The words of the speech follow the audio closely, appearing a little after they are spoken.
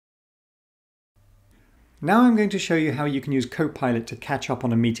Now I'm going to show you how you can use Copilot to catch up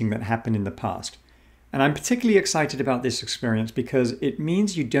on a meeting that happened in the past. And I'm particularly excited about this experience because it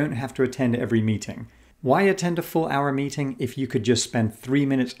means you don't have to attend every meeting. Why attend a full hour meeting if you could just spend 3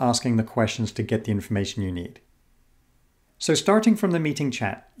 minutes asking the questions to get the information you need? So starting from the meeting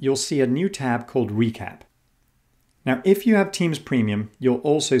chat, you'll see a new tab called Recap. Now, if you have Teams Premium, you'll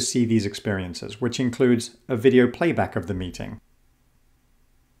also see these experiences, which includes a video playback of the meeting,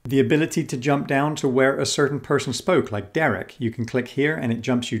 the ability to jump down to where a certain person spoke, like Derek. You can click here and it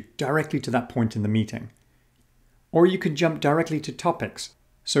jumps you directly to that point in the meeting. Or you could jump directly to topics.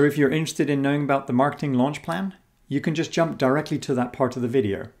 So if you're interested in knowing about the marketing launch plan, you can just jump directly to that part of the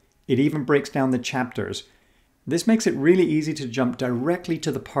video. It even breaks down the chapters. This makes it really easy to jump directly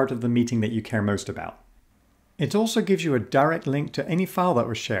to the part of the meeting that you care most about. It also gives you a direct link to any file that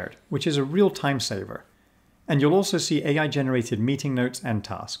was shared, which is a real time saver. And you'll also see AI-generated meeting notes and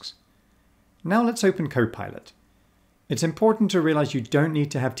tasks. Now let's open Copilot. It's important to realize you don't need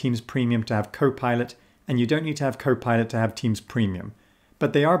to have Teams Premium to have Copilot, and you don't need to have Copilot to have Teams Premium,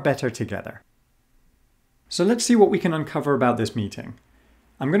 but they are better together. So let's see what we can uncover about this meeting.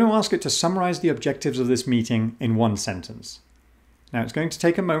 I'm going to ask it to summarize the objectives of this meeting in one sentence. Now it's going to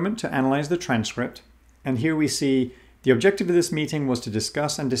take a moment to analyze the transcript, and here we see the objective of this meeting was to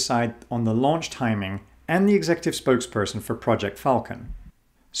discuss and decide on the launch timing and the executive spokesperson for Project Falcon.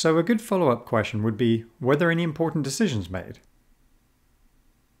 So a good follow-up question would be, were there any important decisions made?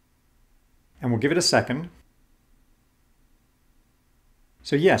 And we'll give it a second.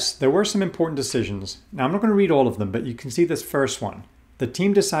 So yes, there were some important decisions. Now I'm not going to read all of them, but you can see this first one. The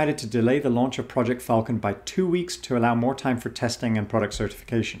team decided to delay the launch of Project Falcon by 2 weeks to allow more time for testing and product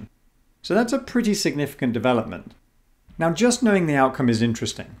certification. So that's a pretty significant development. Now, just knowing the outcome is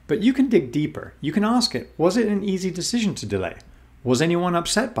interesting, but you can dig deeper. You can ask it, was it an easy decision to delay? Was anyone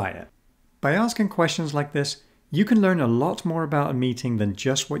upset by it? By asking questions like this, you can learn a lot more about a meeting than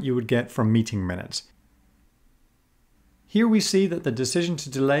just what you would get from meeting minutes. Here we see that the decision to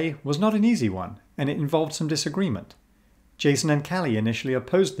delay was not an easy one, and it involved some disagreement. Jason and Callie initially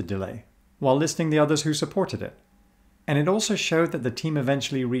opposed the delay, while listing the others who supported it. And it also showed that the team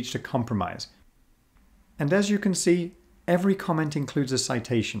eventually reached a compromise. And as you can see, every comment includes a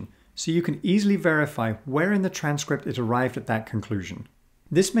citation, so you can easily verify where in the transcript it arrived at that conclusion.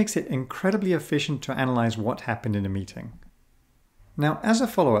 This makes it incredibly efficient to analyze what happened in a meeting. Now, as a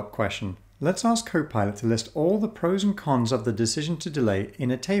follow-up question, let's ask Copilot to list all the pros and cons of the decision to delay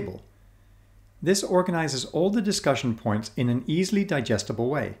in a table. This organizes all the discussion points in an easily digestible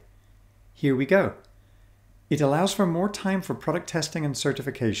way. Here we go. It allows for more time for product testing and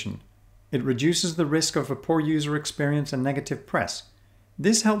certification. It reduces the risk of a poor user experience and negative press.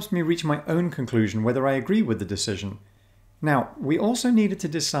 This helps me reach my own conclusion whether I agree with the decision. Now, we also needed to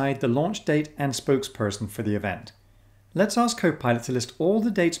decide the launch date and spokesperson for the event. Let's ask Copilot to list all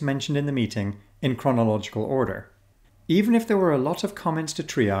the dates mentioned in the meeting in chronological order. Even if there were a lot of comments to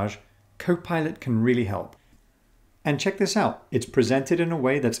triage, Copilot can really help. And check this out, it's presented in a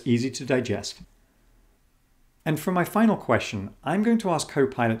way that's easy to digest. And for my final question, I'm going to ask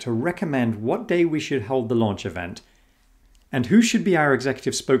Copilot to recommend what day we should hold the launch event, and who should be our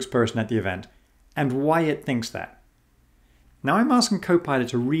executive spokesperson at the event, and why it thinks that. Now I'm asking Copilot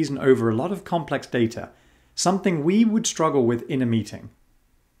to reason over a lot of complex data, something we would struggle with in a meeting.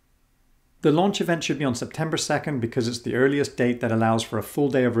 The launch event should be on September 2nd because it's the earliest date that allows for a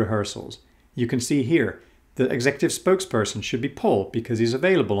full day of rehearsals. You can see here, the executive spokesperson should be Paul because he's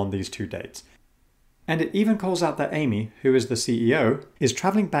available on these 2 dates. And it even calls out that Amy, who is the CEO, is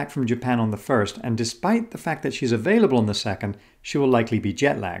traveling back from Japan on the 1st, and despite the fact that she's available on the 2nd, she will likely be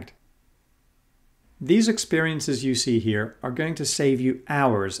jet-lagged. These experiences you see here are going to save you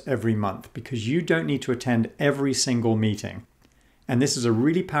hours every month because you don't need to attend every single meeting. And this is a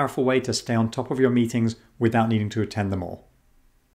really powerful way to stay on top of your meetings without needing to attend them all.